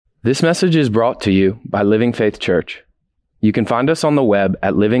This message is brought to you by Living Faith Church. You can find us on the web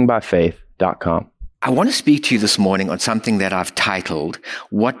at livingbyfaith.com. I want to speak to you this morning on something that I've titled,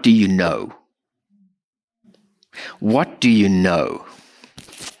 What Do You Know? What do you know?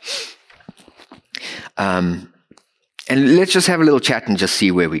 And let's just have a little chat and just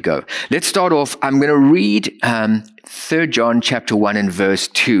see where we go. Let's start off. I'm going to read 3 John chapter 1 and verse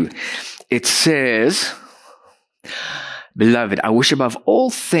 2. It says, Beloved, I wish above all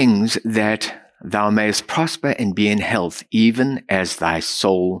things that thou mayest prosper and be in health, even as thy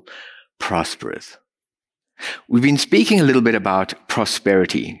soul prospereth. We've been speaking a little bit about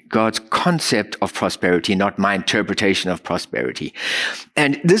prosperity, God's concept of prosperity, not my interpretation of prosperity.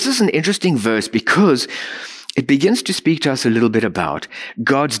 And this is an interesting verse because it begins to speak to us a little bit about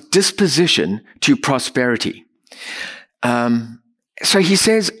God's disposition to prosperity. So he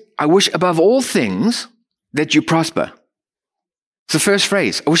says, I wish above all things that you prosper. It's the first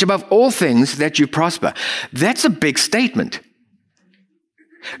phrase. I wish above all things that you prosper. That's a big statement.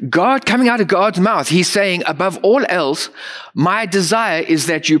 God, coming out of God's mouth, he's saying, above all else, my desire is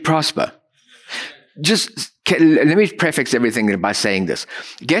that you prosper. Let me prefix everything by saying this.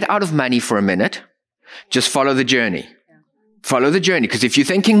 Get out of money for a minute. Just follow the journey. Follow the journey, because if you're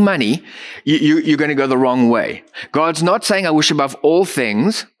thinking money, you're going to go the wrong way. God's not saying, I wish above all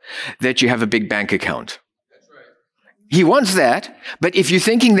things that you have a big bank account. He wants that, but if you're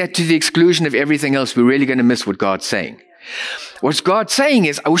thinking that to the exclusion of everything else, we're really going to miss what God's saying. What God's saying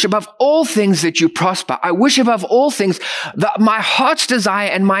is, I wish above all things that you prosper. I wish above all things that my heart's desire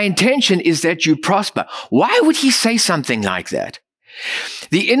and my intention is that you prosper. Why would he say something like that?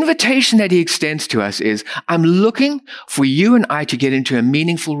 The invitation that he extends to us is, I'm looking for you and I to get into a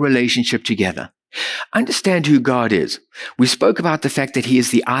meaningful relationship together. Understand who God is. We spoke about the fact that he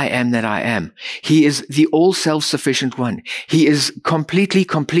is the I am that I am. He is the all self-sufficient one. He is completely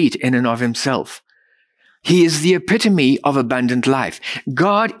complete in and of himself. He is the epitome of abundant life.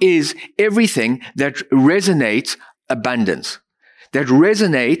 God is everything that resonates abundance, that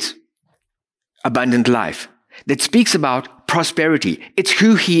resonates abundant life, that speaks about prosperity. It's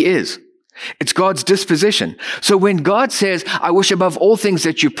who he is. It's God's disposition. So when God says, I wish above all things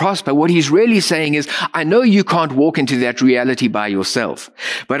that you prosper, what he's really saying is, I know you can't walk into that reality by yourself,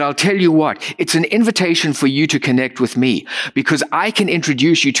 but I'll tell you what, it's an invitation for you to connect with me because I can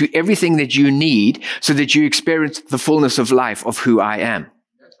introduce you to everything that you need so that you experience the fullness of life of who I am.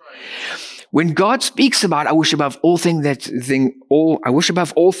 When God speaks about, I wish above all things that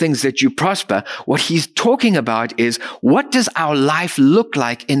you prosper, what he's talking about is, what does our life look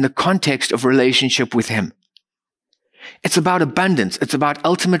like in the context of relationship with him? It's about abundance. It's about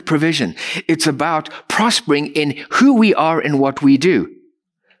ultimate provision. It's about prospering in who we are and what we do.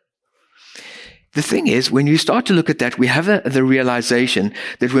 The thing is, when you start to look at that, we have the realization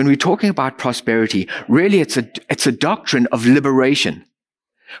that when we're talking about prosperity, really it's a doctrine of liberation.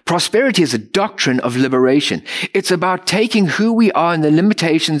 Prosperity is a doctrine of liberation. It's about taking who we are and the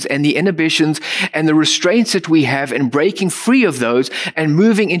limitations and the inhibitions and the restraints that we have and breaking free of those and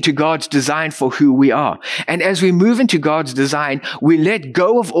moving into God's design for who we are. And as we move into God's design, we let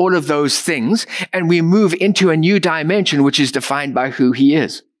go of all of those things and we move into a new dimension, which is defined by who he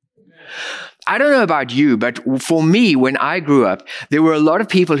is. I don't know about you, but for me, when I grew up, there were a lot of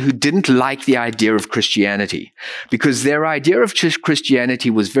people who didn't like the idea of Christianity because their idea of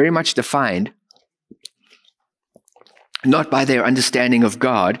Christianity was very much defined not by their understanding of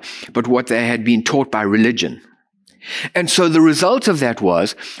God, but what they had been taught by religion. And so the result of that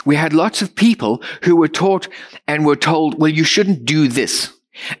was we had lots of people who were taught and were told, well, you shouldn't do this.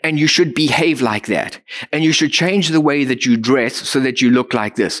 And you should behave like that. And you should change the way that you dress so that you look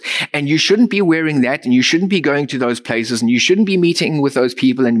like this. And you shouldn't be wearing that. And you shouldn't be going to those places. And you shouldn't be meeting with those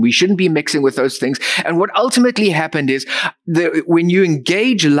people. And we shouldn't be mixing with those things. And what ultimately happened is when you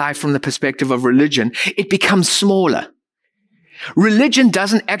engage life from the perspective of religion, it becomes smaller. Religion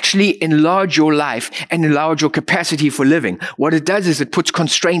doesn't actually enlarge your life and enlarge your capacity for living. What it does is it puts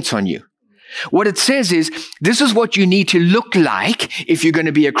constraints on you. What it says is, this is what you need to look like if you're going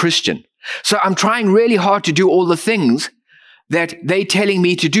to be a Christian. So I'm trying really hard to do all the things that they're telling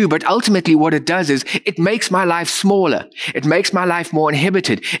me to do. But ultimately what it does is it makes my life smaller. It makes my life more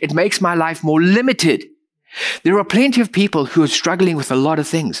inhibited. It makes my life more limited. There are plenty of people who are struggling with a lot of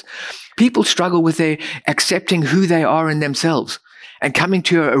things. People struggle with their accepting who they are in themselves and coming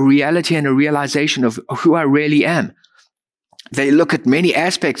to a reality and a realization of who I really am. They look at many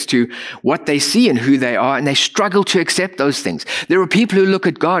aspects to what they see and who they are, and they struggle to accept those things. There are people who look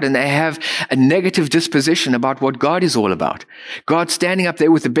at God and they have a negative disposition about what God is all about. God standing up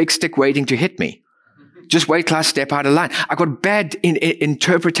there with a big stick waiting to hit me. Just wait till I step out of line. I got bad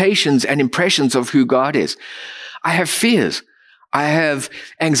interpretations and impressions of who God is. I have fears. I have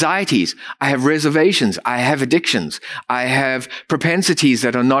anxieties. I have reservations. I have addictions. I have propensities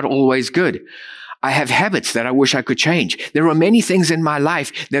that are not always good. I have habits that I wish I could change. There are many things in my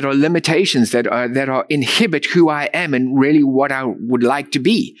life that are limitations that inhibit who I am and really what I would like to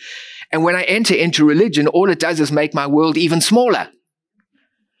be. And when I enter into religion, all it does is make my world even smaller.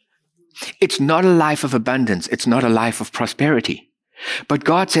 It's not a life of abundance. It's not a life of prosperity. But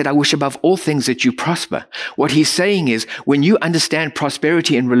God said, I wish above all things that you prosper. What he's saying is, when you understand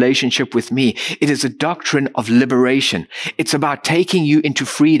prosperity in relationship with me, it is a doctrine of liberation. It's about taking you into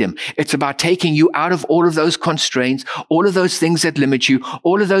freedom. It's about taking you out of all of those constraints, all of those things that limit you,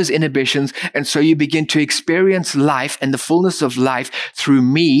 all of those inhibitions. And so you begin to experience life and the fullness of life through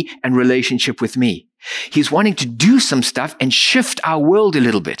me and relationship with me. He's wanting to do some stuff and shift our world a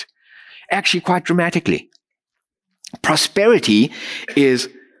little bit, actually quite dramatically. Prosperity is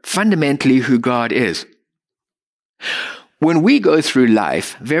fundamentally who God is. When we go through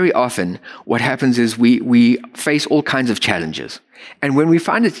life, very often what happens is we face all kinds of challenges. And when we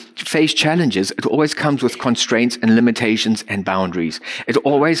face challenges, it always comes with constraints and limitations and boundaries. It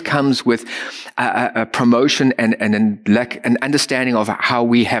always comes with a promotion and an understanding of how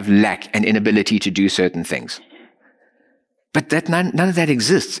we have lack and inability to do certain things. But none of that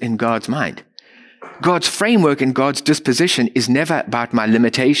exists in God's mind. God's framework and God's disposition is never about my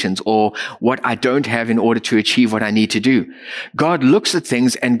limitations or what I don't have in order to achieve what I need to do. God looks at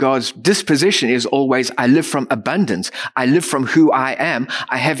things and God's disposition is always, I live from abundance. I live from who I am.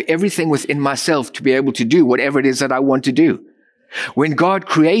 I have everything within myself to be able to do whatever it is that I want to do. When God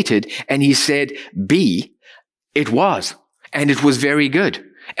created and he said, be, it was, and it was very good.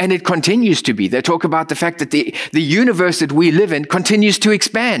 And it continues to be. They talk about the fact that the universe that we live in continues to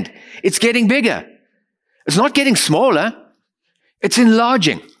expand. It's getting bigger. It's not getting smaller. It's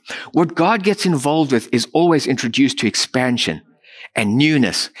enlarging. What God gets involved with is always introduced to expansion and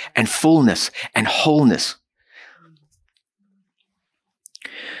newness and fullness and wholeness.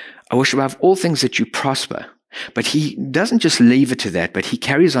 I wish above all things that you prosper. But he doesn't just leave it to that, but he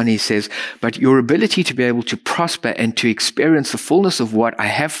carries on. He says, but your ability to be able to prosper and to experience the fullness of what I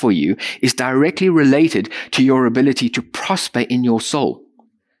have for you is directly related to your ability to prosper in your soul.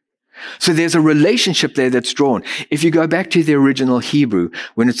 So there's a relationship there that's drawn. If you go back to the original Hebrew,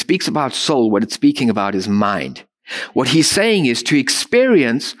 when it speaks about soul, what it's speaking about is mind. What he's saying is to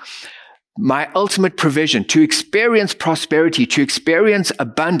experience my ultimate provision, to experience prosperity, to experience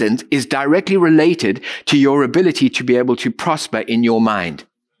abundance is directly related to your ability to be able to prosper in your mind.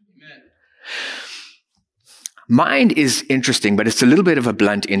 Amen. Mind is interesting, but it's a little bit of a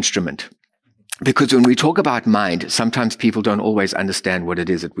blunt instrument. Because when we talk about mind, sometimes people don't always understand what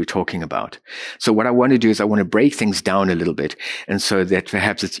it is that we're talking about. So what I want to do is I want to break things down a little bit, and so that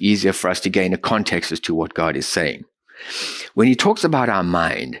perhaps it's easier for us to gain a context as to what God is saying. When he talks about our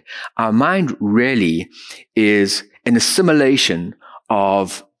mind really is an assimilation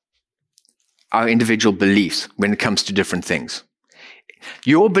of our individual beliefs when it comes to different things.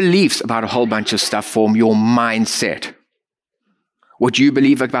 Your beliefs about a whole bunch of stuff form your mindset. What you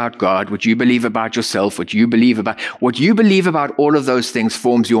believe about God, what you believe about yourself, what you believe about all of those things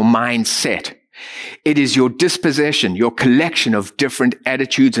forms your mindset. It is your disposition, your collection of different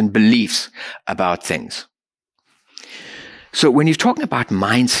attitudes and beliefs about things. So when you're talking about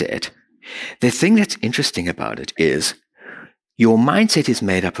mindset, the thing that's interesting about it is your mindset is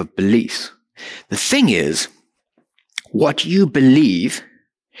made up of beliefs. The thing is, what you believe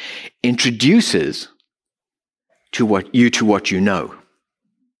introduces to what you know.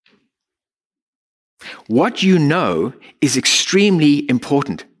 What you know is extremely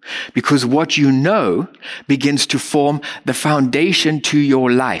important because what you know begins to form the foundation to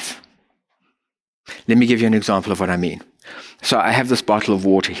your life. Let me give you an example of what I mean. So I have this bottle of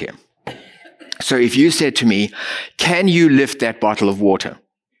water here. So if you said to me, can you lift that bottle of water?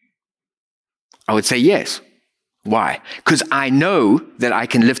 I would say yes. Why? Because I know that I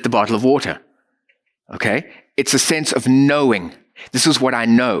can lift the bottle of water. Okay? It's a sense of knowing. This is what I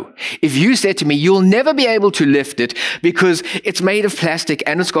know. If you said to me, you'll never be able to lift it because it's made of plastic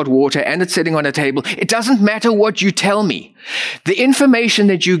and it's got water and it's sitting on a table, it doesn't matter what you tell me. The information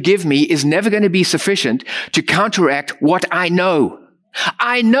that you give me is never going to be sufficient to counteract what I know.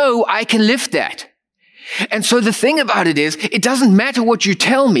 I know I can lift that. And so the thing about it is, it doesn't matter what you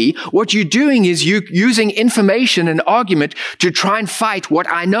tell me. What you're doing is you using information and argument to try and fight what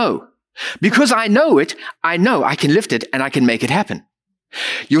I know. Because I know it, I know I can lift it and I can make it happen.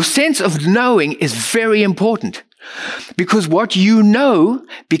 Your sense of knowing is very important. Because what you know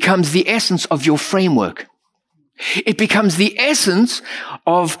becomes the essence of your framework. It becomes the essence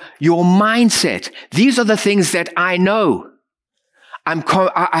of your mindset. These are the things that I know. I'm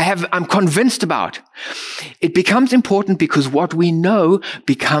convinced about. It becomes important because what we know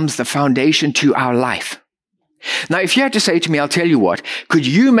becomes the foundation to our life. Now, if you had to say to me, I'll tell you what, could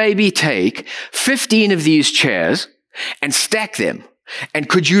you maybe take 15 of these chairs and stack them? And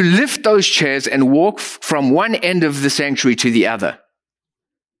could you lift those chairs and walk from one end of the sanctuary to the other?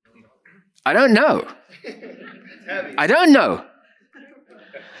 I don't know. I don't know.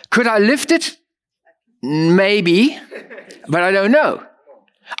 Could I lift it? Maybe, but I don't know.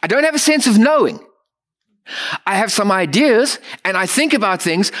 I don't have a sense of knowing. I have some ideas and I think about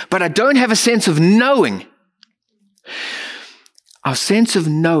things, but I don't have a sense of knowing. Our sense of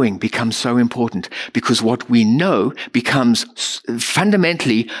knowing becomes so important because what we know becomes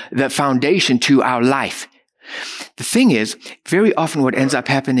fundamentally the foundation to our life. The thing is, very often what ends up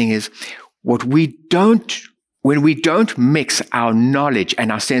happening is when we don't mix our knowledge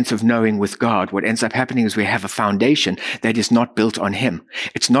and our sense of knowing with God, what ends up happening is we have a foundation that is not built on Him.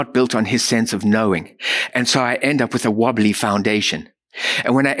 It's not built on His sense of knowing. And so I end up with a wobbly foundation.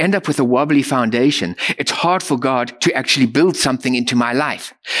 And when I end up with a wobbly foundation, it's hard for God to actually build something into my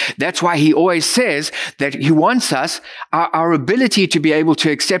life. That's why He always says that He wants us, our ability to be able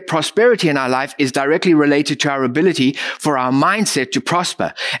to accept prosperity in our life is directly related to our ability for our mindset to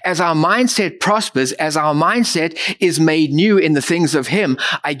prosper. As our mindset prospers, as our mindset is made new in the things of Him,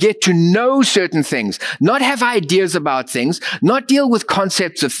 I get to know certain things, not have ideas about things, not deal with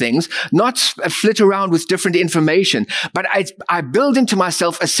concepts of things, not flit around with different information, but I build into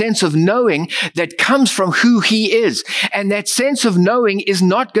myself a sense of knowing that comes from who He is. And that sense of knowing is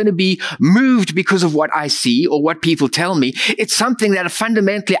not going to be moved because of what I see or what people tell me. It's something that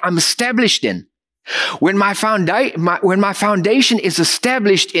fundamentally I'm established in. When my foundation is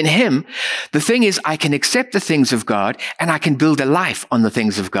established in Him, the thing is I can accept the things of God and I can build a life on the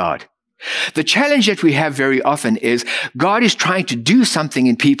things of God. The challenge that we have very often is God is trying to do something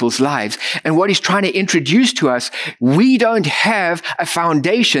in people's lives, and what He's trying to introduce to us, we don't have a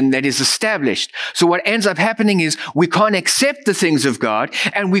foundation that is established. So what ends up happening is we can't accept the things of God,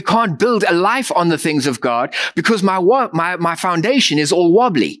 and we can't build a life on the things of God because my foundation is all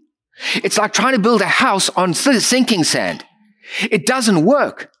wobbly. It's like trying to build a house on sinking sand. It doesn't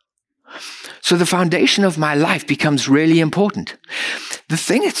work. So the foundation of my life becomes really important. The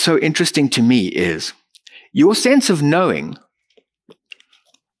thing that's so interesting to me is your sense of knowing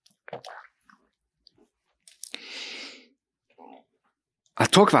I'll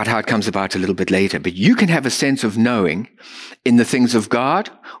talk about how it comes about a little bit later, but you can have a sense of knowing in the things of God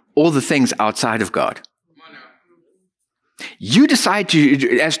or the things outside of God. You decide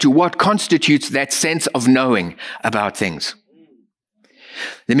as to what constitutes that sense of knowing about things.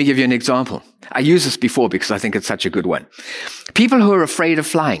 Let me give you an example. I used this before because I think it's such a good one. People who are afraid of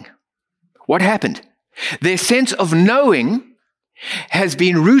flying. What happened? Their sense of knowing has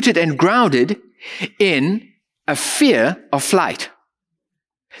been rooted and grounded in a fear of flight.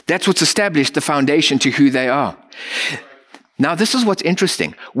 That's what's established the foundation to who they are. Now, this is what's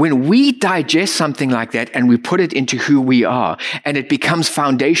interesting. When we digest something like that and we put it into who we are and it becomes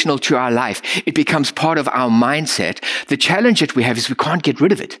foundational to our life, it becomes part of our mindset, the challenge that we have is we can't get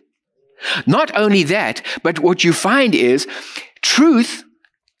rid of it. Not only that, but what you find is truth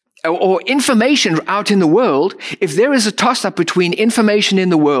or information out in the world, if there is a toss-up between information in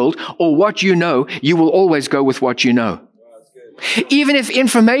the world or what you know, you will always go with what you know. Even if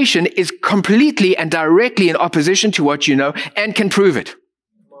information is completely and directly in opposition to what you know and can prove it.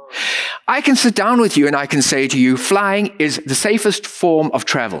 I can sit down with you and I can say to you, flying is the safest form of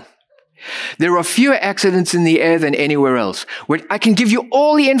travel. There are fewer accidents in the air than anywhere else. Where I can give you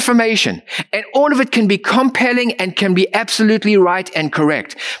all the information and all of it can be compelling and can be absolutely right and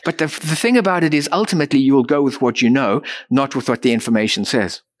correct. But the thing about it is ultimately you will go with what you know, not with what the information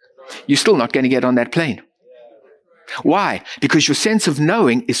says. You're still not going to get on that plane. Why? Because your sense of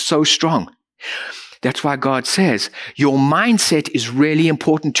knowing is so strong. That's why God says your mindset is really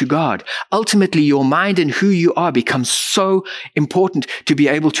important to God. Ultimately, your mind and who you are becomes so important to be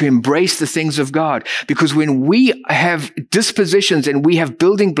able to embrace the things of God. Because when we have dispositions and we have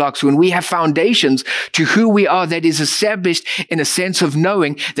building blocks, when we have foundations to who we are that is established in a sense of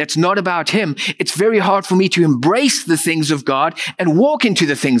knowing that's not about Him, it's very hard for me to embrace the things of God and walk into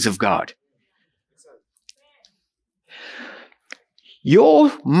the things of God. Your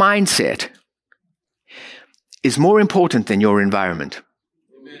mindset is more important than your environment.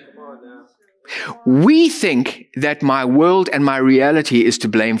 We think that my world and my reality is to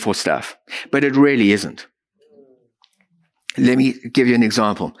blame for stuff, but it really isn't. Let me give you an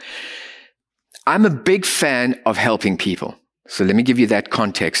example. I'm a big fan of helping people. So let me give you that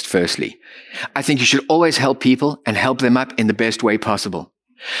context firstly. I think you should always help people and help them up in the best way possible.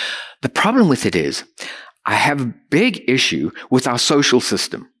 The problem with it is, I have a big issue with our social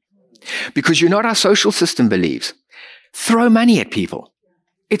system. Because you know what our social system believes? Throw money at people.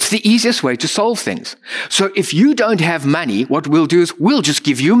 It's the easiest way to solve things. So if you don't have money, what we'll do is we'll just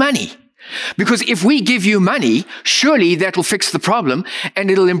give you money. Because if we give you money, surely that will fix the problem and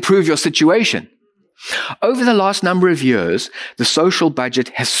it'll improve your situation. Over the last number of years, the social budget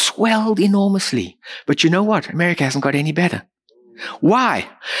has swelled enormously. But you know what? America hasn't got any better. Why?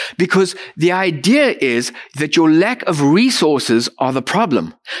 Because the idea is that your lack of resources are the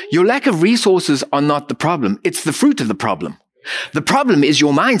problem. Your lack of resources are not the problem. It's the fruit of the problem. The problem is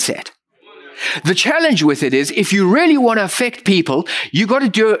your mindset. The challenge with it is, if you really want to affect people, you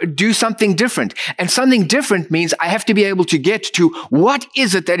got to do something different. And something different means I have to be able to get to what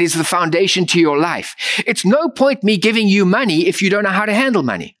is it that is the foundation to your life. It's no point me giving you money if you don't know how to handle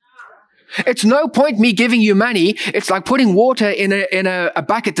money. It's no point me giving you money. It's like putting water in a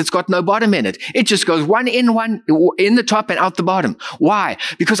bucket that's got no bottom in it. It just goes one in the top and out the bottom. Why?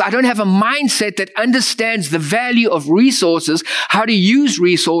 Because I don't have a mindset that understands the value of resources, how to use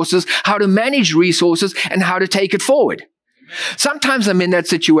resources, how to manage resources, and how to take it forward. Sometimes I'm in that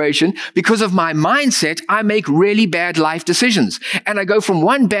situation because of my mindset. I make really bad life decisions and I go from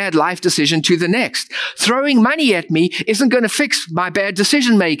one bad life decision to the next. Throwing money at me isn't going to fix my bad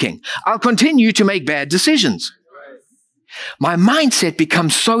decision making. I'll continue to make bad decisions. My mindset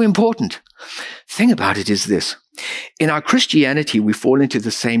becomes so important. Thing about it is this. In our Christianity, we fall into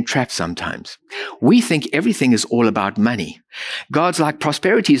the same trap sometimes. We think everything is all about money. God's like,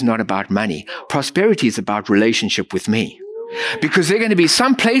 prosperity is not about money. Prosperity is about relationship with me. Because there are going to be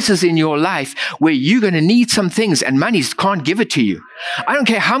some places in your life where you're going to need some things and money can't give it to you. I don't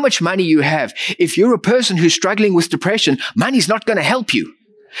care how much money you have. If you're a person who's struggling with depression, money's not going to help you.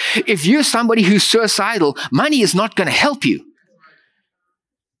 If you're somebody who's suicidal, money is not going to help you.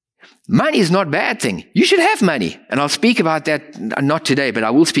 Money is not a bad thing. You should have money. And I'll speak about that, not today, but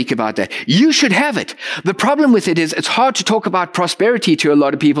I will speak about that. You should have it. The problem with it is it's hard to talk about prosperity to a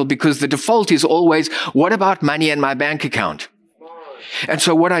lot of people because the default is always, what about money in my bank account? And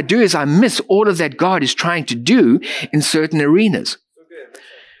so what I do is I miss all of that God is trying to do in certain arenas.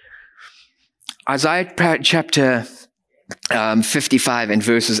 Isaiah chapter 55 and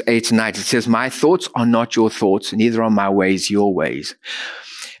verses 8 and 9, it says, my thoughts are not your thoughts, neither are my ways your ways.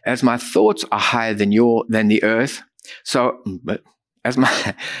 As my thoughts are higher than the earth, as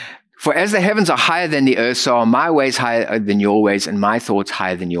the heavens are higher than the earth, so are my ways higher than your ways, and my thoughts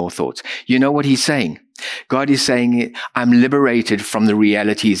higher than your thoughts. You know what he's saying? God is saying, I'm liberated from the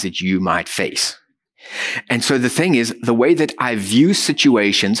realities that you might face. And so the thing is, the way that I view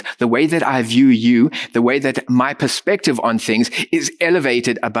situations, the way that I view you, the way that my perspective on things is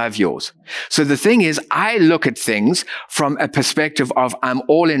elevated above yours. So the thing is, I look at things from a perspective of I'm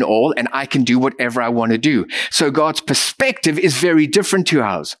all in all and I can do whatever I want to do. So God's perspective is very different to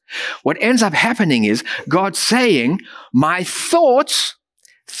ours. What ends up happening is God's saying, my thoughts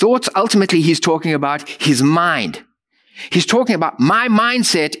ultimately he's talking about his mind. He's talking about my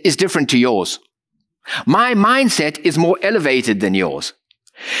mindset is different to yours. My mindset is more elevated than yours.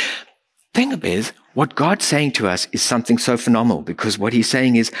 Thing is, what God's saying to us is something so phenomenal because what he's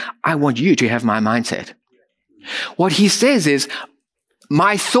saying is, I want you to have my mindset. What he says is,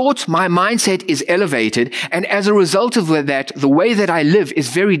 my thoughts, my mindset is elevated, and as a result of that, the way that I live is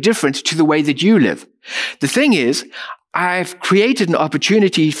very different to the way that you live. The thing is, I've created an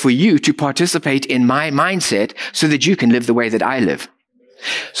opportunity for you to participate in my mindset so that you can live the way that I live.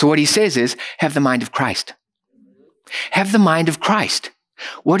 So what he says is, have the mind of Christ. Have the mind of Christ.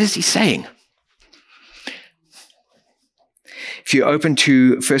 What is he saying? If you open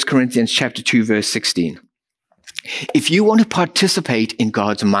to 1 Corinthians chapter 2, verse 16. If you want to participate in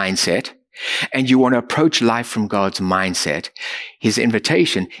God's mindset, and you want to approach life from God's mindset, his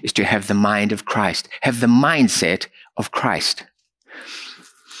invitation is to have the mind of Christ. Have the mindset of Christ.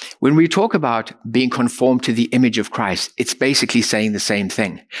 When we talk about being conformed to the image of Christ, it's basically saying the same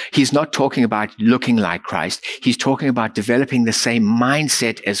thing. He's not talking about looking like Christ. He's talking about developing the same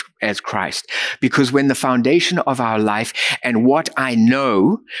mindset as Christ. Because when the foundation of our life and what I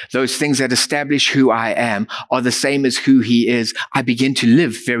know, those things that establish who I am, are the same as who he is, I begin to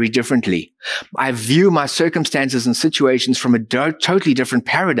live very differently. I view my circumstances and situations from a totally different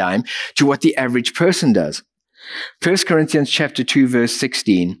paradigm to what the average person does. 1 Corinthians chapter 2, verse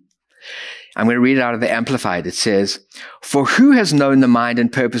 16. I'm going to read it out of the Amplified. It says, for who has known the mind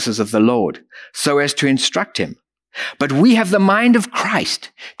and purposes of the Lord so as to instruct him? But we have the mind of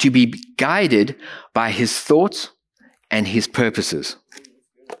Christ to be guided by his thoughts and his purposes.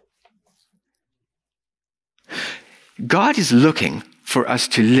 God is looking for us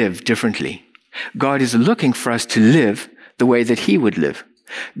to live differently. God is looking for us to live the way that he would live.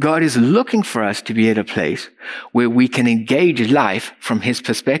 God is looking for us to be at a place where we can engage life from his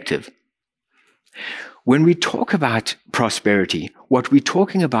perspective. When we talk about prosperity, what we're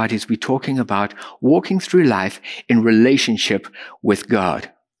talking about is we're talking about walking through life in relationship with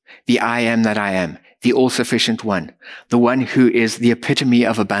God, the I am that I am, the all-sufficient one, the one who is the epitome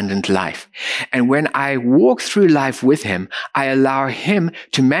of abundant life. And when I walk through life with him, I allow him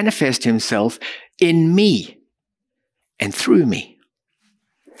to manifest himself in me and through me.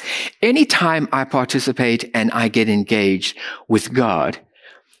 Anytime I participate and I get engaged with God,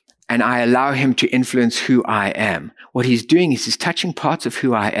 and I allow him to influence who I am, what he's doing is he's touching parts of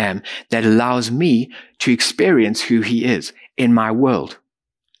who I am that allows me to experience who he is in my world.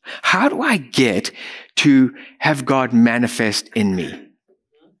 How do I get to have God manifest in me?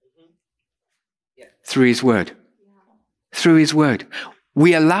 Through his word. Through his word.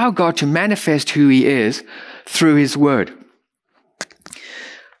 We allow God to manifest who he is through his word.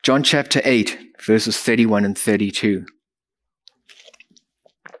 John chapter 8, verses 31 and 32.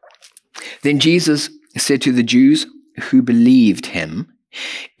 Then Jesus said to the Jews who believed him,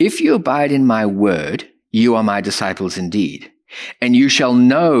 "If you abide in my word, you are my disciples indeed, and you shall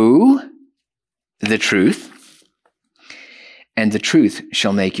know the truth, and the truth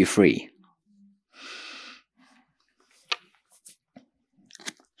shall make you free."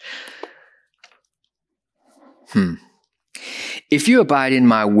 If you abide in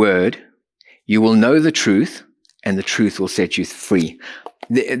my word, you will know the truth, and the truth will set you free.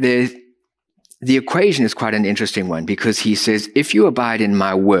 The equation is quite an interesting one, because he says, if you abide in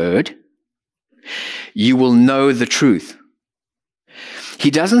my word, you will know the truth. He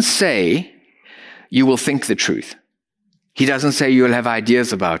doesn't say you will think the truth. He doesn't say you will have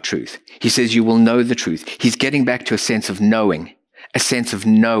ideas about truth. He says you will know the truth. He's getting back to a sense of knowing, a sense of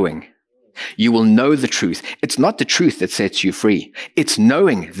knowing. You will know the truth. It's not the truth that sets you free. It's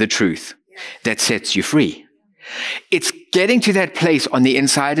knowing the truth that sets you free. It's getting to that place on the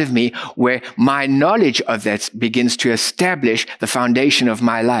inside of me where my knowledge of that begins to establish the foundation of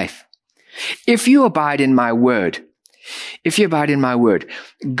my life. If you abide in my word,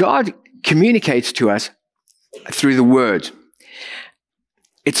 God communicates to us through the word.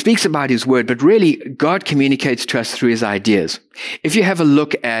 It speaks about his word, but really God communicates to us through his ideas. If you have a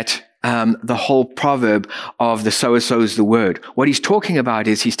look at the whole proverb of the sower sows the word, what he's talking about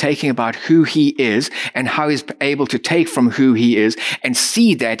is he's taking about who he is and how he's able to take from who he is and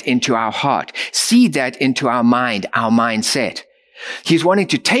seed that into our heart, seed that into our mind, our mindset. He's wanting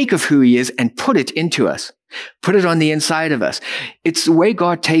to take of who he is and put it into us, put it on the inside of us. It's the way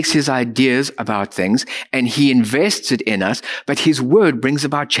God takes his ideas about things and he invests it in us, but his word brings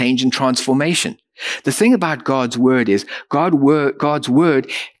about change and transformation. The thing about God's word is God's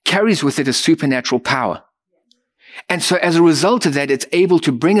word carries with it a supernatural power. And so as a result of that, it's able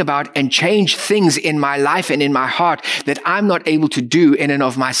to bring about and change things in my life and in my heart that I'm not able to do in and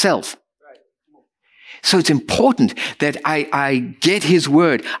of myself. So it's important that I get his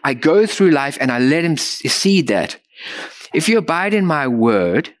word. I go through life and I let him see that. If you abide in my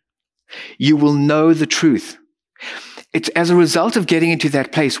word, you will know the truth. It's as a result of getting into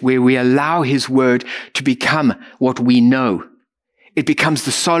that place where we allow his word to become what we know. It becomes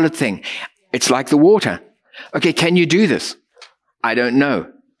the solid thing. It's like the water. Okay, can you do this? I don't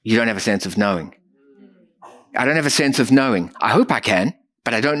know. You don't have a sense of knowing. I don't have a sense of knowing. I hope I can,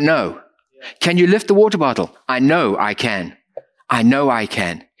 but I don't know. Can you lift the water bottle? I know I can. I know I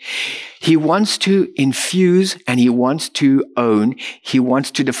can. He wants to infuse and he wants to own. He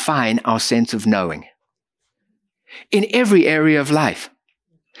wants to define our sense of knowing in every area of life.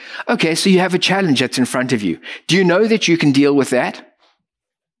 Okay, so you have a challenge that's in front of you. Do you know that you can deal with that?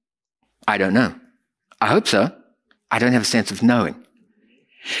 I don't know. I hope so. I don't have a sense of knowing.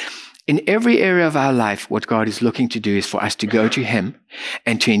 In every area of our life, what God is looking to do is for us to go to him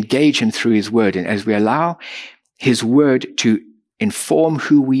and to engage him through his word. And as we allow his word to inform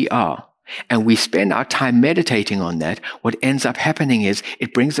who we are, and we spend our time meditating on that, what ends up happening is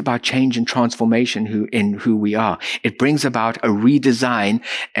it brings about change and transformation in who we are. It brings about a redesign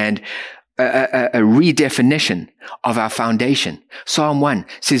and a redefinition of our foundation. Psalm 1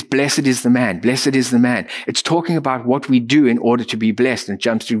 says, blessed is the man, blessed is the man. It's talking about what we do in order to be blessed, and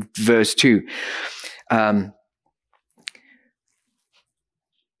jumps to verse 2.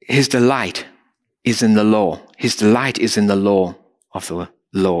 His delight is in the law. His delight is in the law of the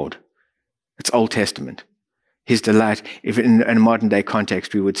Lord. It's Old Testament. His delight, if in a modern day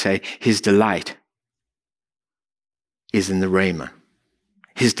context, we would say his delight is in the Rhema.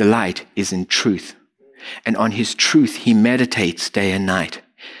 His delight is in truth. And on his truth, he meditates day and night.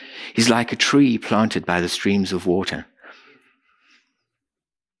 He's like a tree planted by the streams of water.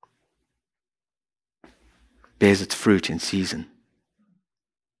 Bears its fruit in season.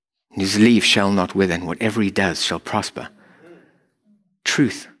 His leaf shall not wither, and whatever he does shall prosper.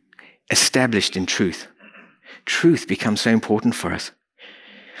 Truth, established in truth. Truth becomes so important for us.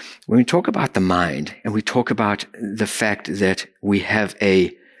 When we talk about the mind, and we talk about the fact that we have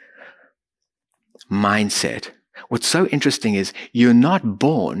a mindset, what's so interesting is you're not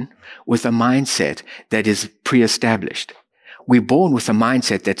born with a mindset that is pre-established. We're born with a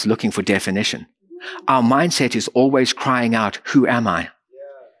mindset that's looking for definition. Our mindset is always crying out, who am I?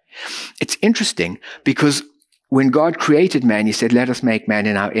 It's interesting because when God created man, he said, let us make man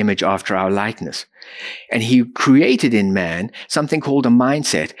in our image after our likeness. And he created in man something called a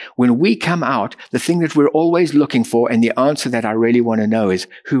mindset. When we come out, the thing that we're always looking for and the answer that I really want to know is,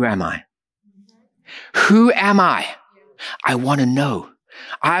 who am I? Who am I? I want to know.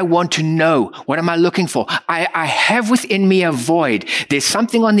 I want to know. What am I looking for? I have within me a void. There's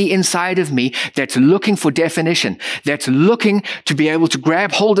something on the inside of me that's looking for definition, that's looking to be able to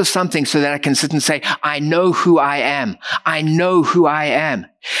grab hold of something so that I can sit and say, I know who I am. I know who I am.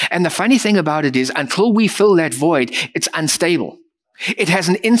 And the funny thing about it is, until we fill that void, it's unstable. It has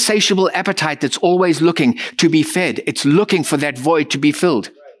an insatiable appetite that's always looking to be fed. It's looking for that void to be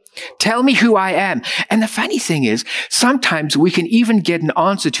filled. Tell me who I am. And the funny thing is, sometimes we can even get an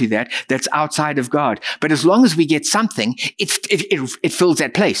answer to that that's outside of God. But as long as we get something, it fills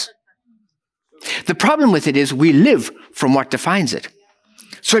that place. The problem with it is we live from what defines it.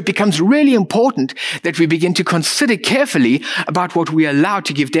 So it becomes really important that we begin to consider carefully about what we allow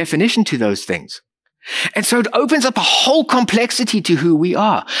to give definition to those things. And so it opens up a whole complexity to who we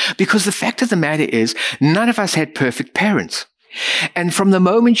are. Because the fact of the matter is, none of us had perfect parents. And from the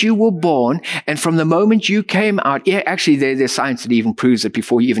moment you were born and from the moment you came out, actually there's science that even proves that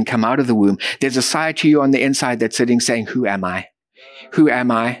before you even come out of the womb, there's a side to you on the inside that's sitting saying, who am I? Who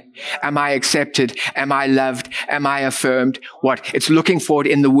am I? Am I accepted? Am I loved? Am I affirmed? What? It's looking for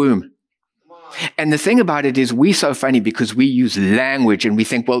it in the womb. And the thing about it is we're so funny because we use language and we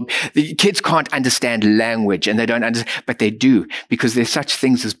think, well, the kids can't understand language and they don't understand, but they do because there's such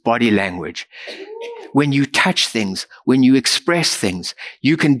things as body language. When you touch things, when you express things,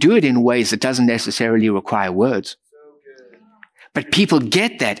 you can do it in ways that doesn't necessarily require words. But people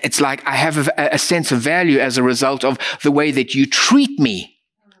get that. It's like I have a sense of value as a result of the way that you treat me.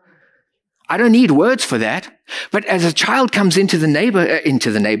 I don't need words for that. But as a child comes into the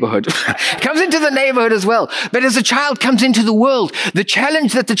neighborhood, comes into the neighborhood as well. But as a child comes into the world, the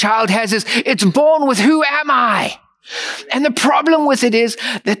challenge that the child has is it's born with who am I? And the problem with it is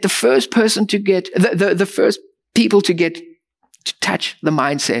that the first person to get, the first people to get to touch the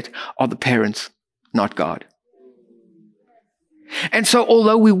mindset are the parents, not God. And so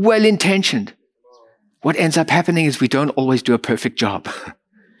although we're well-intentioned, what ends up happening is we don't always do a perfect job.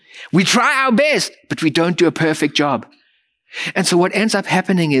 We try our best, but we don't do a perfect job. And so what ends up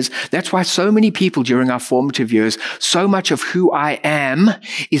happening is that's why so many people during our formative years, so much of who I am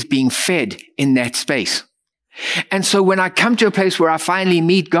is being fed in that space. And so when I come to a place where I finally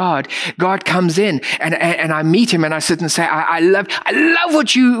meet God, God comes in and I meet him and I sit and say, I love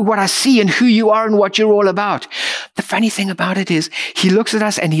what I see and who you are and what you're all about. The funny thing about it is he looks at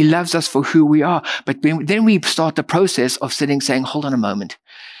us and he loves us for who we are. But then we start the process of sitting saying, hold on a moment.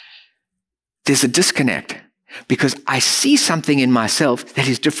 There's a disconnect because I see something in myself that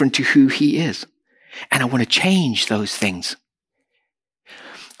is different to who he is. And I want to change those things.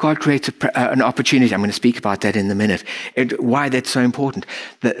 God creates an opportunity. I'm going to speak about that in a minute. Why that's so important.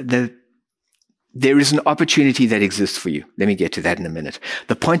 There is an opportunity that exists for you. Let me get to that in a minute.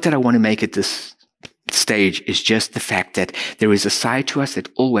 The point that I want to make at this stage is just the fact that there is a side to us that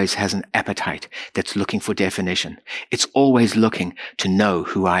always has an appetite that's looking for definition. It's always looking to know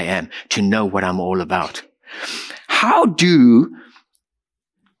who I am, to know what I'm all about. How does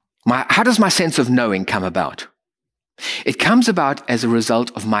my sense of knowing come about? It comes about as a result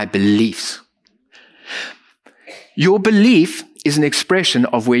of my beliefs. Your belief is an expression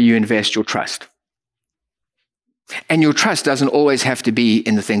of where you invest your trust. And your trust doesn't always have to be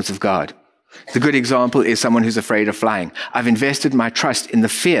in the things of God. The good example is someone who's afraid of flying. I've invested my trust in the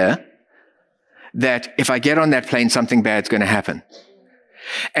fear that if I get on that plane, something bad's going to happen.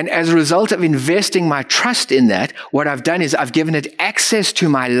 And as a result of investing my trust in that, what I've done is I've given it access to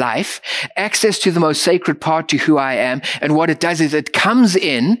my life, access to the most sacred part to who I am. And what it does is it comes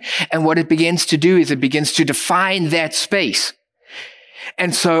in, and what it begins to do is it begins to define that space.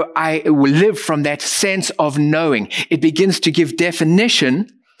 And so I will live from that sense of knowing. It begins to give definition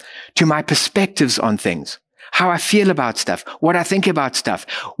to my perspectives on things. How I feel about stuff, what I think about stuff,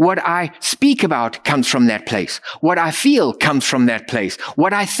 what I speak about comes from that place. What I feel comes from that place.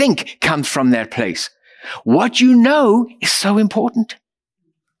 What I think comes from that place. What you know is so important.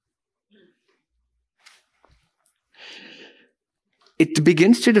 It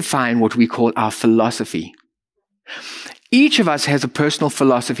begins to define what we call our philosophy. Each of us has a personal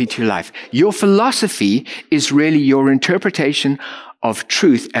philosophy to life. Your philosophy is really your interpretation of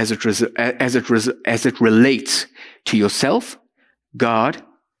truth as it relates to yourself, God,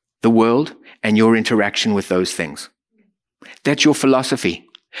 the world, and your interaction with those things. That's your philosophy.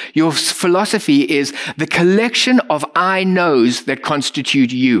 Your philosophy is the collection of I knows that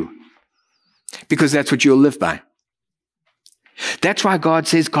constitute you, because that's what you'll live by. That's why God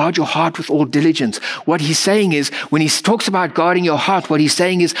says, guard your heart with all diligence. What he's saying is, when he talks about guarding your heart, what he's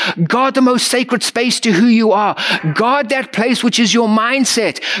saying is, guard the most sacred space to who you are. Guard that place which is your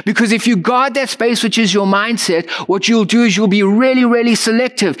mindset. Because if you guard that space which is your mindset, what you'll do is you'll be really, really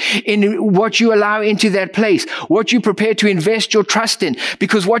selective in what you allow into that place, what you prepare to invest your trust in.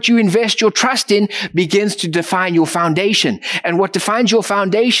 Because what you invest your trust in begins to define your foundation. And what defines your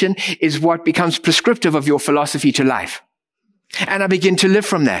foundation is what becomes prescriptive of your philosophy to life. And I begin to live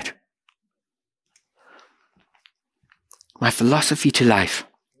from that. My philosophy to life.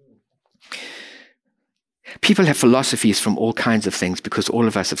 People have philosophies from all kinds of things because all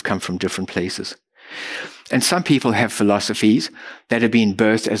of us have come from different places. And some people have philosophies that have been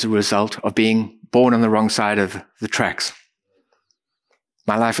birthed as a result of being born on the wrong side of the tracks.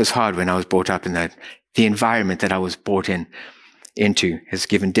 My life was hard when I was brought up in that. The environment that I was brought into has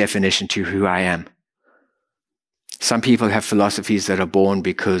given definition to who I am. Some people have philosophies that are born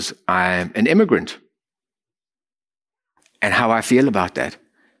because I'm an immigrant and how I feel about that.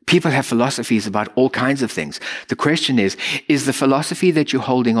 People have philosophies about all kinds of things. The question is the philosophy that you're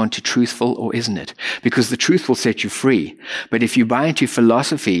holding on to truthful or isn't it? Because the truth will set you free. But if you buy into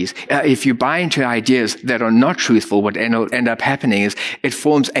philosophies, if you buy into ideas that are not truthful, what end up happening is it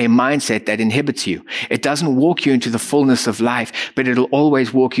forms a mindset that inhibits you. It doesn't walk you into the fullness of life, but it'll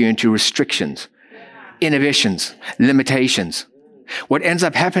always walk you into restrictions. Inhibitions, limitations. What ends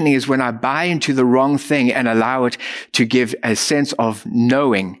up happening is when I buy into the wrong thing and allow it to give a sense of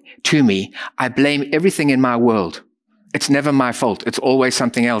knowing to me, I blame everything in my world. It's never my fault. It's always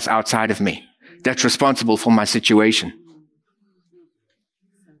something else outside of me that's responsible for my situation.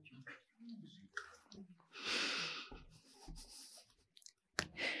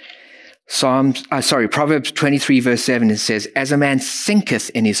 Proverbs 23 verse 7, it says, as a man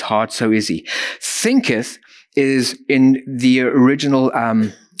thinketh in his heart, so is he. Thinketh is in the original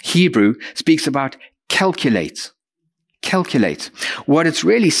Hebrew, speaks about calculates. Calculates. What it's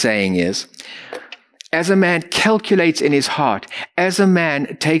really saying is, as a man calculates in his heart, as a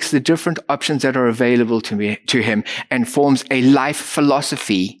man takes the different options that are available to him and forms a life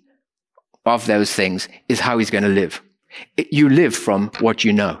philosophy of those things, is how he's going to live. You live from what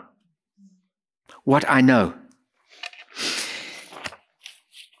you know. What I know.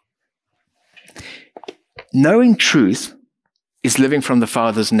 Knowing truth is living from the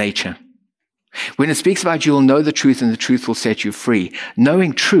Father's nature. When it speaks about you'll know the truth and the truth will set you free,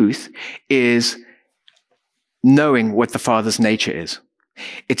 knowing truth is knowing what the Father's nature is.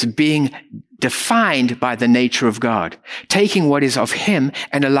 It's being defined by the nature of God, taking what is of Him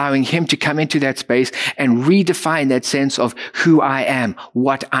and allowing Him to come into that space and redefine that sense of who I am,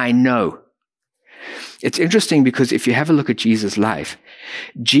 what I know. It's interesting because if you have a look at Jesus' life,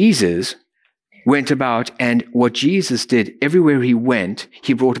 Jesus went about, and what Jesus did, everywhere he went,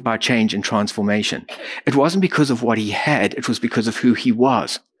 he brought about change and transformation. It wasn't because of what he had, it was because of who he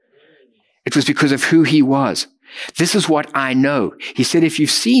was. It was because of who he was. This is what I know. He said, if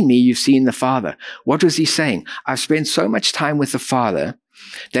you've seen me, you've seen the Father. What was he saying? I've spent so much time with the Father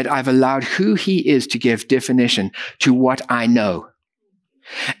that I've allowed who he is to give definition to what I know.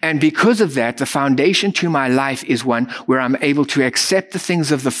 And because of that, the foundation to my life is one where I'm able to accept the things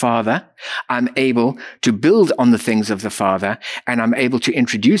of the Father, I'm able to build on the things of the Father, and I'm able to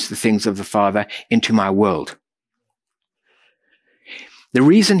introduce the things of the Father into my world. The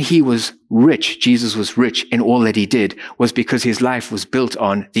reason he was rich, Jesus was rich in all that he did, was because his life was built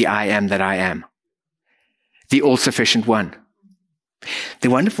on the I am that I am, the all-sufficient one. The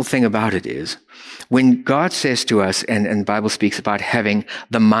wonderful thing about it is, when God says to us, and the Bible speaks about having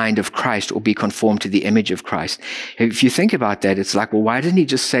the mind of Christ or be conformed to the image of Christ, if you think about that, it's like, well, why didn't he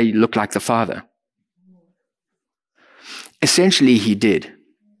just say, look like the Father? Essentially, he did.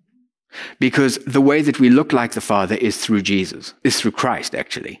 Because the way that we look like the Father is through Jesus, is through Christ,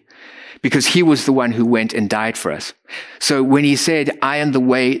 actually. Because he was the one who went and died for us. So when he said, I am the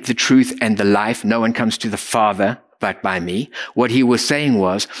way, the truth, and the life, no one comes to the Father but by me, what he was saying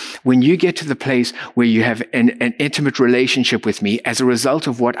was, when you get to the place where you have an intimate relationship with me, as a result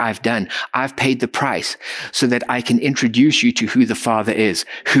of what I've done, I've paid the price so that I can introduce you to who the Father is,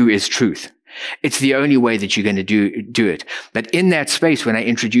 who is truth. It's the only way that you're going to do it. But in that space, when I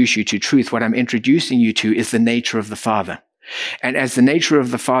introduce you to truth, what I'm introducing you to is the nature of the Father. And as the nature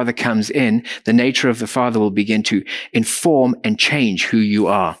of the Father comes in, the nature of the Father will begin to inform and change who you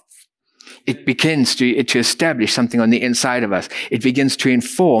are. It begins to establish something on the inside of us. It begins to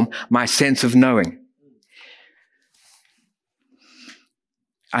inform my sense of knowing.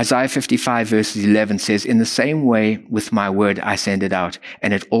 Isaiah 55 verses 11 says, in the same way with my word I send it out,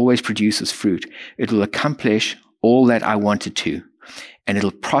 and it always produces fruit. It will accomplish all that I want it to, and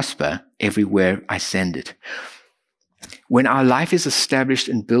it'll prosper everywhere I send it. When our life is established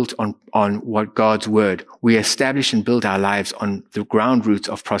and built on what God's word, we establish and build our lives on the ground roots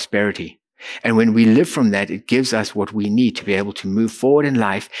of prosperity. And when we live from that, it gives us what we need to be able to move forward in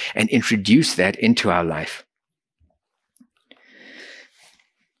life and introduce that into our life.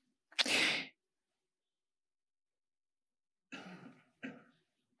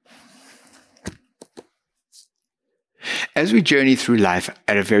 As we journey through life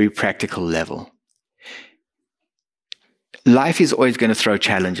at a very practical level, life is always going to throw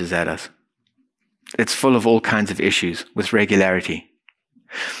challenges at us. It's full of all kinds of issues with regularity.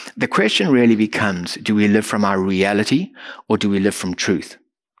 The question really becomes, do we live from our reality or do we live from truth?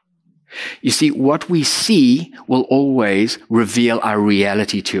 You see, what we see will always reveal our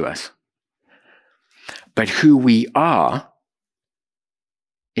reality to us. But who we are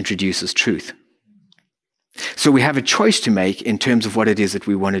introduces truth. So we have a choice to make in terms of what it is that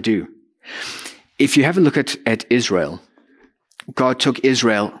we want to do. If you have a look at Israel, God took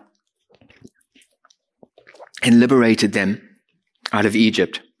Israel and liberated them out of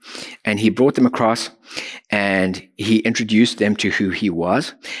Egypt. And he brought them across and he introduced them to who he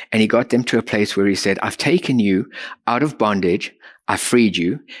was. And he got them to a place where he said, I've taken you out of bondage. I've freed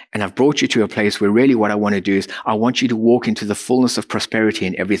you and I've brought you to a place where really what I want to do is I want you to walk into the fullness of prosperity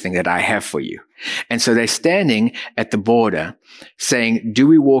and everything that I have for you. And so they're standing at the border saying, do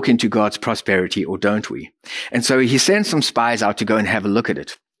we walk into God's prosperity or don't we? And so he sends some spies out to go and have a look at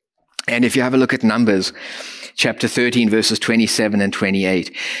it. And if you have a look at Numbers, chapter 13, verses 27 and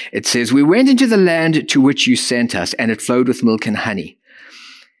 28, it says, we went into the land to which you sent us, and it flowed with milk and honey.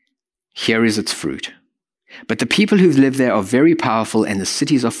 Here is its fruit. But the people who live there are very powerful, and the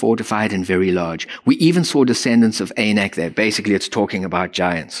cities are fortified and very large. We even saw descendants of Anak there. Basically, it's talking about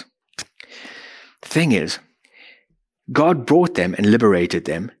giants. The thing is, God brought them and liberated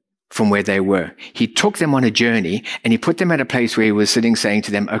them from where they were. He took them on a journey and he put them at a place where he was sitting saying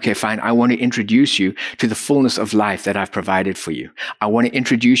to them, okay, fine, I want to introduce you to the fullness of life that I've provided for you. I want to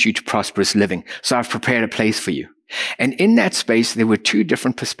introduce you to prosperous living. So I've prepared a place for you. And in that space, there were two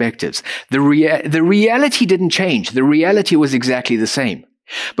different perspectives. The reality didn't change. The reality was exactly the same.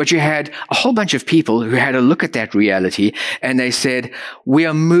 But you had a whole bunch of people who had a look at that reality and they said, we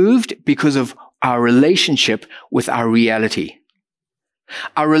are moved because of our relationship with our reality.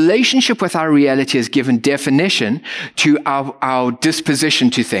 Our relationship with our reality has given definition to our disposition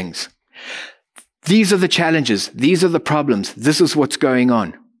to things. These are the challenges. These are the problems. This is what's going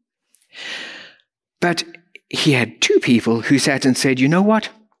on. But he had two people who sat and said, you know what?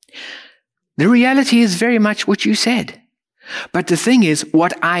 The reality is very much what you said. But the thing is,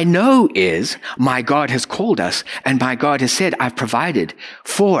 what I know is my God has called us and my God has said, I've provided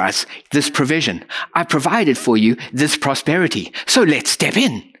for us this provision. I've provided for you this prosperity. So let's step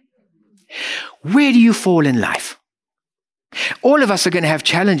in. Where do you fall in life? All of us are going to have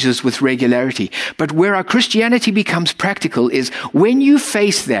challenges with regularity, but where our Christianity becomes practical is when you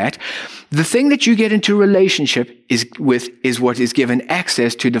face that, the thing that you get into relationship is what is given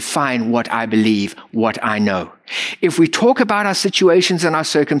access to define what I believe, what I know. If we talk about our situations and our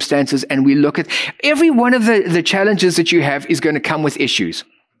circumstances and we look at every one of the challenges that you have is going to come with issues.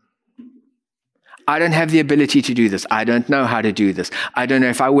 I don't have the ability to do this. I don't know how to do this. I don't know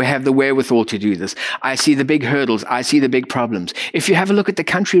if I will have the wherewithal to do this. I see the big hurdles. I see the big problems. If you have a look at the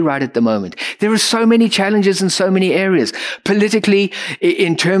country right at the moment, there are so many challenges in so many areas. Politically,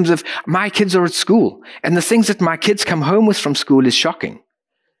 in terms of my kids are at school, and the things that my kids come home with from school is shocking.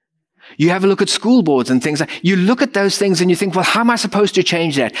 You have a look at school boards and things you look at those things and you think, well, how am I supposed to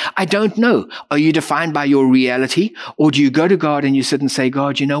change that? I don't know. Are you defined by your reality? Or do you go to God and you sit and say,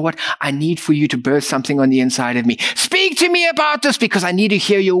 God, you know what? I need for you to birth something on the inside of me. Speak to me about this because I need to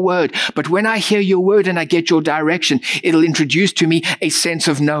hear your word. But when I hear your word and I get your direction, it'll introduce to me a sense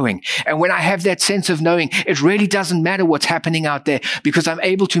of knowing. And when I have that sense of knowing, it really doesn't matter what's happening out there because I'm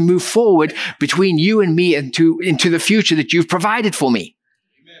able to move forward between you and me and into the future that you've provided for me.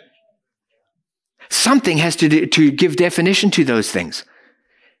 Something has to give definition to those things.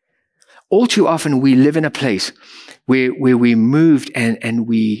 All too often we live in a place where we moved and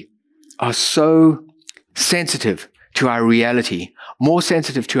we are so sensitive to our reality, more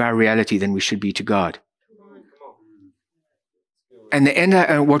sensitive to our reality than we should be to God.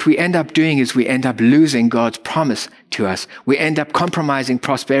 And what we end up doing is we end up losing God's promise to us. We end up compromising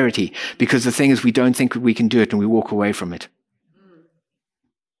prosperity because the thing is we don't think we can do it and we walk away from it.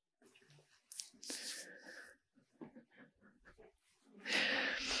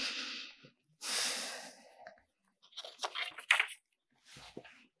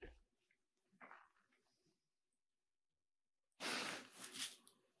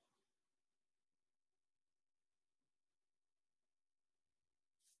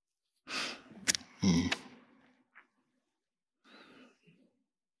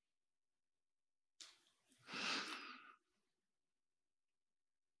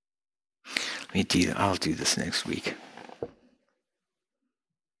 I'll do this next week.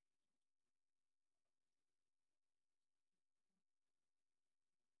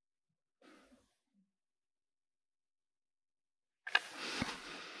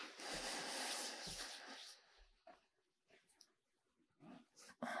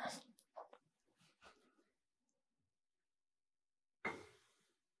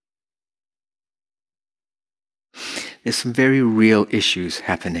 There's some very real issues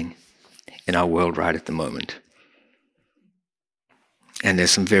happening in our world right at the moment. And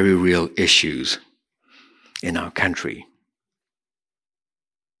there's some very real issues in our country.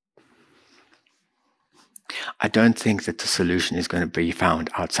 I don't think that the solution is going to be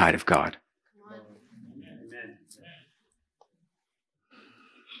found outside of God.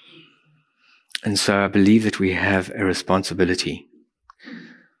 And so I believe that we have a responsibility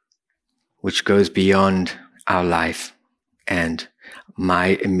which goes beyond our life and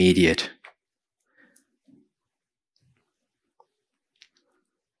my immediate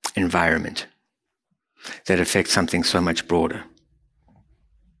environment that affects something so much broader.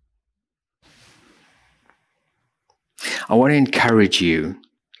 I want to encourage you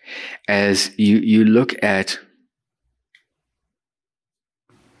as you look at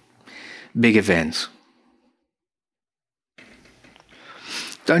big events.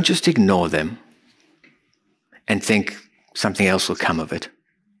 Don't just ignore them and think something else will come of it.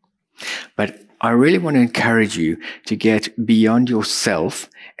 But I really want to encourage you to get beyond yourself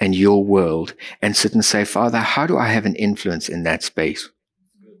and your world and sit and say, Father, how do I have an influence in that space?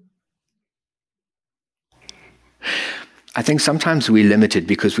 I think sometimes we're limited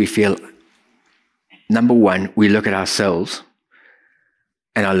because we feel, number one, we look at ourselves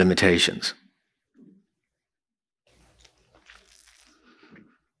and our limitations.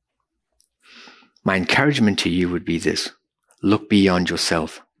 My encouragement to you would be this: look beyond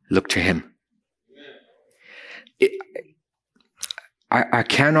yourself, look to Him. I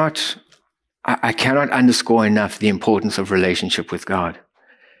cannot underscore enough the importance of relationship with God,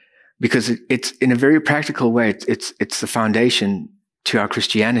 because it's in a very practical way. It's the foundation to our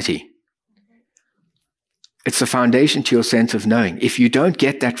Christianity. It's the foundation to your sense of knowing. If you don't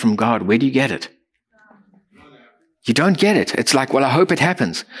get that from God, where do you get it? You don't get it. It's like, well, I hope it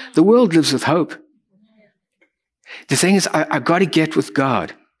happens. The world lives with hope. The thing is, I've got to get with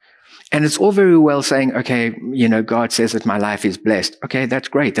God. And it's all very well saying, okay, God says that my life is blessed. Okay, that's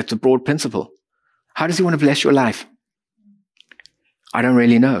great. That's a broad principle. How does He want to bless your life? I don't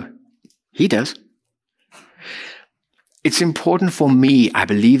really know. He does. It's important for me, I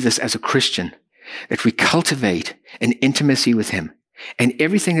believe this as a Christian, that we cultivate an intimacy with Him. And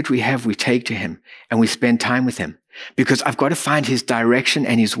everything that we have, we take to Him and we spend time with Him, because I've got to find His direction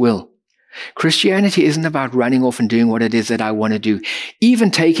and His will. Christianity isn't about running off and doing what it is that I want to do.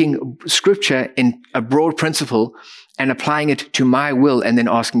 Even taking scripture in a broad principle and applying it to my will and then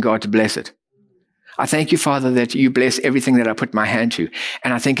asking God to bless it. I thank you, Father, that you bless everything that I put my hand to.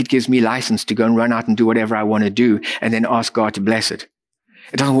 And I think it gives me license to go and run out and do whatever I want to do and then ask God to bless it.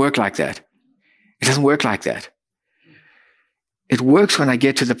 It doesn't work like that. It doesn't work like that. It works when I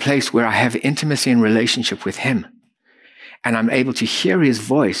get to the place where I have intimacy and relationship with him. And I'm able to hear his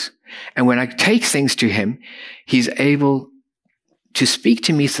voice. And when I take things to him, he's able to speak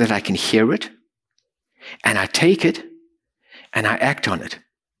to me so that I can hear it. And I take it and I act on it.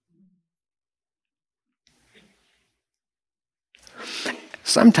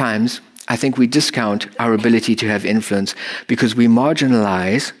 Sometimes I think we discount our ability to have influence because we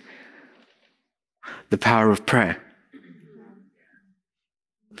marginalize the power of prayer.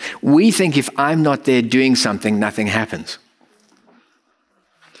 We think if I'm not there doing something, nothing happens.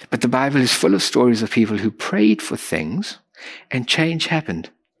 But the Bible is full of stories of people who prayed for things and change happened.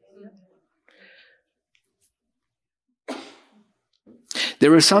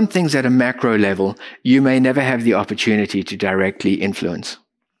 There are some things at a macro level you may never have the opportunity to directly influence.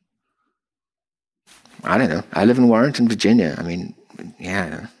 I don't know. I live in Warrenton, Virginia. I mean,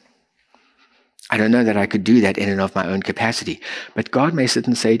 yeah. I don't know that I could do that in and of my own capacity. But God may sit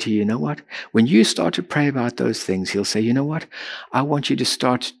and say to you, you know what? When you start to pray about those things, he'll say, you know what? I want you to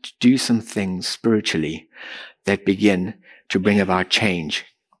start to do some things spiritually that begin to bring about change.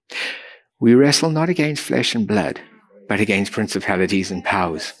 We wrestle not against flesh and blood, but against principalities and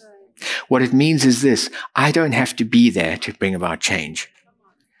powers. What it means is this: I don't have to be there to bring about change.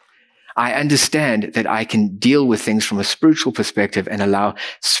 I understand that I can deal with things from a spiritual perspective and allow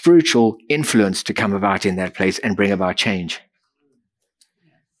spiritual influence to come about in that place and bring about change.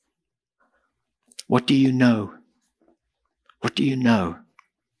 What do you know? What do you know?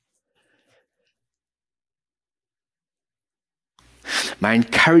 My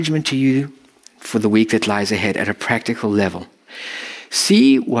encouragement to you for the week that lies ahead at a practical level.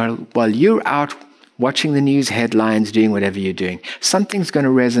 See, while you're out watching the news headlines, doing whatever you're doing, something's going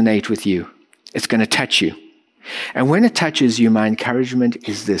to resonate with you. It's going to touch you. And when it touches you, my encouragement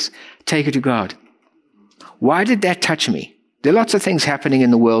is this: take it to God. Why did that touch me? There are lots of things happening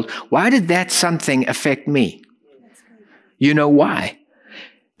in the world. Why did that something affect me? You know why?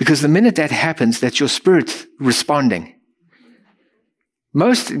 Because the minute that happens, that's your spirit responding. There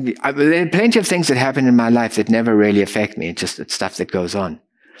are plenty of things that happen in my life that never really affect me. It's stuff that goes on.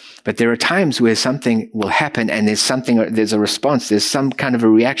 But there are times where something will happen and there's a response, there's some kind of a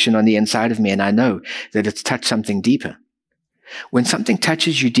reaction on the inside of me, and I know that it's touched something deeper. When something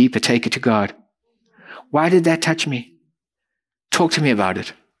touches you deeper, take it to God. Why did that touch me? Talk to me about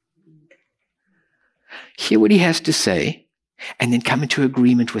it. Hear what he has to say, and then come into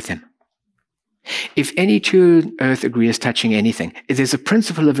agreement with him. If any two on earth agree as touching anything, there's a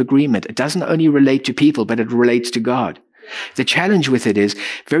principle of agreement. It doesn't only relate to people, but it relates to God. The challenge with it is,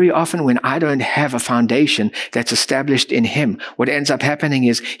 very often when I don't have a foundation that's established in him, what ends up happening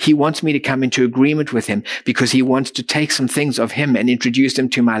is he wants me to come into agreement with him because he wants to take some things of him and introduce them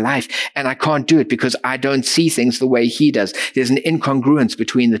to my life. And I can't do it because I don't see things the way he does. There's an incongruence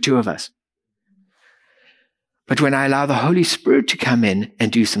between the two of us. But when I allow the Holy Spirit to come in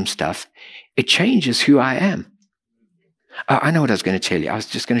and do some stuff, it changes who I am. I know what I was going to tell you. I was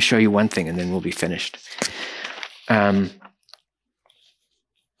just going to show you one thing and then we'll be finished.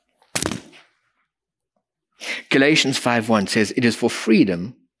 Galatians 5:1 says, it is for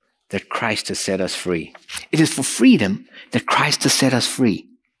freedom that Christ has set us free. It is for freedom that Christ has set us free.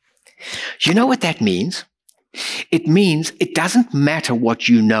 You know what that means? It means it doesn't matter what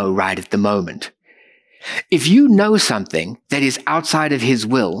you know right at the moment. If you know something that is outside of his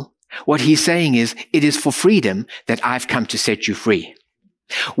will, what he's saying is, it is for freedom that I've come to set you free.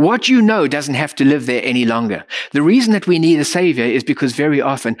 What you know doesn't have to live there any longer. The reason that we need a savior is because very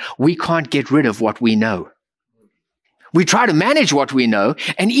often we can't get rid of what we know. We try to manage what we know,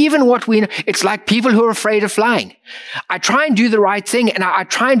 and even what we know, it's like people who are afraid of flying. I try and do the right thing, and I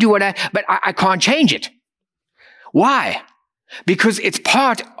try and do but I can't change it. Why? Because it's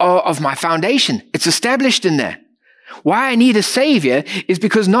part of my foundation. It's established in there. Why I need a savior is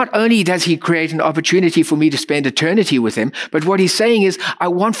because not only does he create an opportunity for me to spend eternity with him, but what he's saying is, I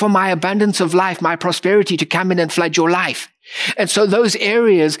want for my abundance of life, my prosperity to come in and flood your life. And so those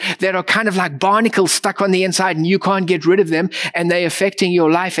areas that are kind of like barnacles stuck on the inside and you can't get rid of them, and they're affecting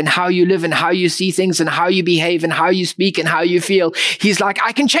your life and how you live and how you see things and how you behave and how you speak and how you feel, he's like,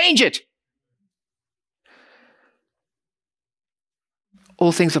 I can change it.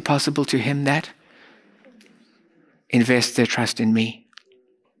 All things are possible to him that invest their trust in me.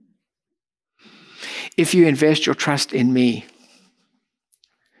 If you invest your trust in me,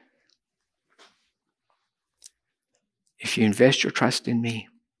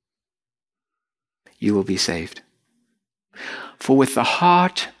 you will be saved. For with the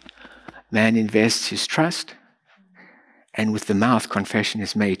heart, man invests his trust, and with the mouth, confession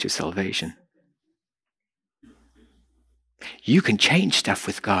is made to salvation. You can change stuff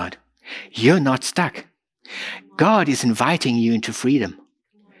with God. You're not stuck. God is inviting you into freedom.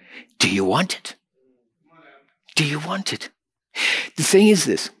 Do you want it? Do you want it? The thing is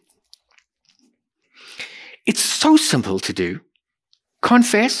this. It's so simple to do.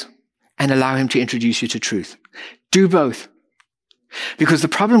 Confess and allow him to introduce you to truth. Do both. Because the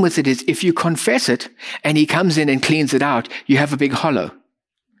problem with it is if you confess it and he comes in and cleans it out, you have a big hollow.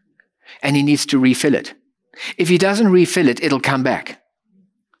 And he needs to refill it. If he doesn't refill it, it'll come back.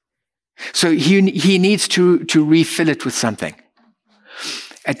 So he needs to refill it with something.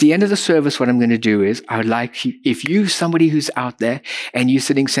 At the end of the service, what I'm going to do is, I would like you, if you, somebody who's out there, and you're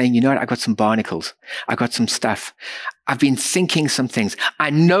sitting saying, you know what, I got some barnacles. I got some stuff. I've been thinking some things.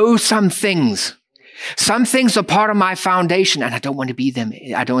 I know some things. Some things are part of my foundation, and I don't want to be them.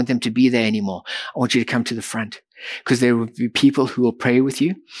 I don't want them to be there anymore. I want you to come to the front. Because there will be people who will pray with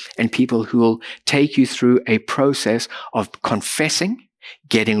you and people who will take you through a process of confessing,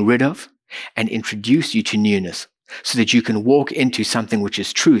 getting rid of, and introduce you to newness so that you can walk into something which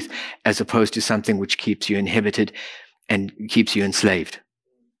is truth as opposed to something which keeps you inhibited and keeps you enslaved.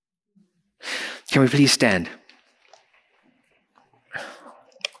 Can we please stand?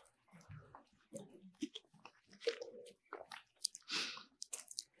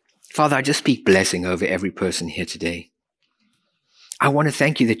 Father, I just speak blessing over every person here today. I want to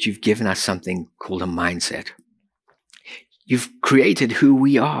thank you that you've given us something called a mindset. You've created who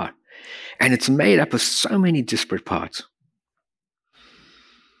we are, and it's made up of so many disparate parts.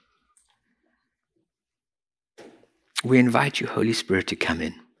 We invite you, Holy Spirit, to come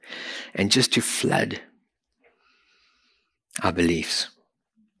in and just to flood our beliefs.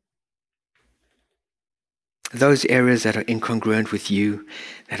 Those areas that are incongruent with you,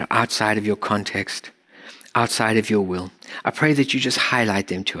 that are outside of your context, outside of your will, I pray that you just highlight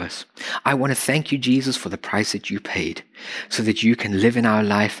them to us. I want to thank you, Jesus, for the price that you paid so that you can live in our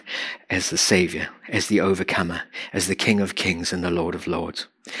life as the Savior, as the overcomer, as the King of Kings and the Lord of Lords.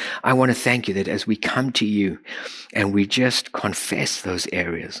 I want to thank you that as we come to you and we just confess those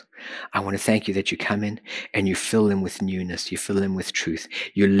areas, I want to thank you that you come in and you fill them with newness, you fill them with truth,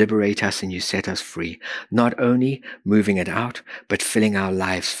 you liberate us and you set us free, not only moving it out, but filling our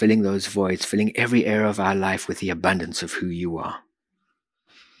lives, filling those voids, filling every area of our life with the abundance of who you are.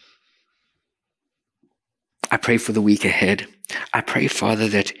 I pray for the week ahead. I pray, Father,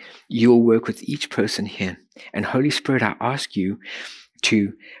 that you'll work with each person here. And Holy Spirit, I ask you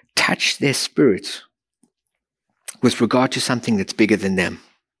to touch their spirits with regard to something that's bigger than them.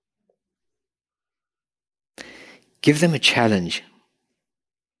 Give them a challenge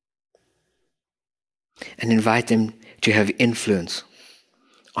and invite them to have influence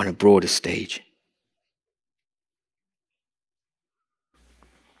on a broader stage.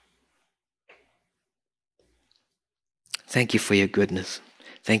 Thank you for your goodness.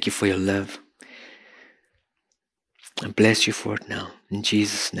 Thank you for your love. I bless you for it now. In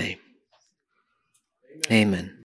Jesus' name. Amen.